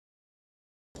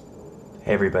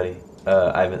Hey everybody,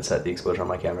 I haven't set the exposure on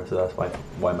my camera, so that's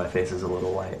why my face is a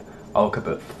little white. I woke up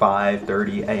at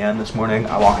 5:30 a.m. this morning.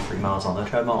 I walked 3 miles on the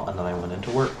treadmill, and then I went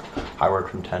into work. I worked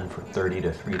from 10:30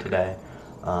 to 3 today.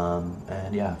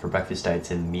 And yeah, for breakfast I had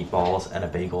some meatballs and a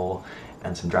bagel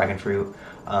and some dragon fruit.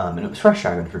 And it was fresh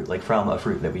dragon fruit, like from a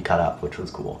fruit that we cut up, which was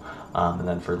cool. And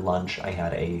then for lunch I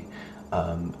had a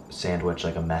sandwich,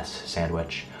 like a mess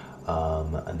sandwich.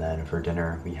 And then for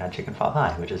dinner we had chicken pot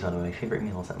pie, which is one of my favorite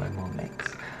meals that my mom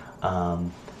makes.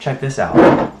 Check this out.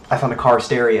 I found a car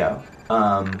stereo.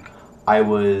 I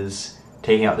was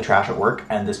taking out the trash at work,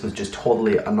 and this was just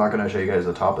totally, I'm not going to show you guys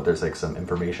the top, but there's like some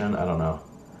information. I don't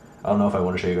know if I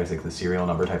want to show you guys like the serial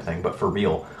number type thing, but for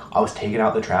real, I was taking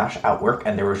out the trash at work,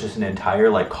 and there was just an entire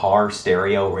like car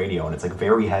stereo radio, and it's like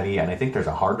very heavy, and I think there's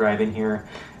a hard drive in here,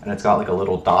 and it's got like a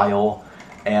little dial.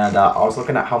 And I was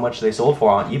looking at how much they sold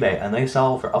for on eBay, and they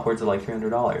sell for upwards of like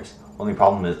 $300. Only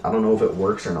problem is I don't know if it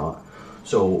works or not.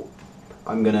 So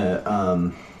I'm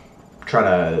gonna try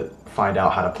to find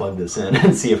out how to plug this in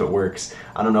and see if it works.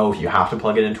 I don't know if you have to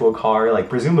plug it into a car. Like,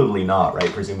 presumably not,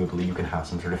 right? Presumably you can have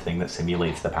some sort of thing that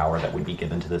simulates the power that would be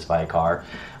given to this by a car.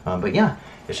 But yeah,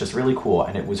 it's just really cool,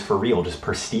 and it was for real, just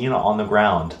pristine on the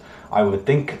ground. I would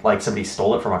think like somebody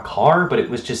stole it from a car, but it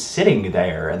was just sitting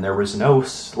there, and there was no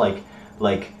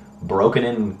like broken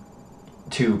in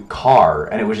to car,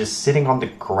 and it was just sitting on the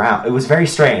ground. It was very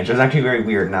strange. It was actually very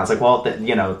weird, and I was like, well,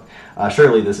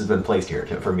 surely this has been placed here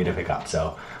for me to pick up.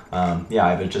 So yeah,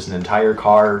 I have just an entire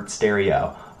car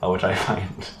stereo, which I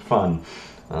find fun.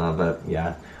 But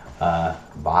yeah,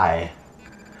 bye,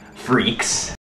 freaks.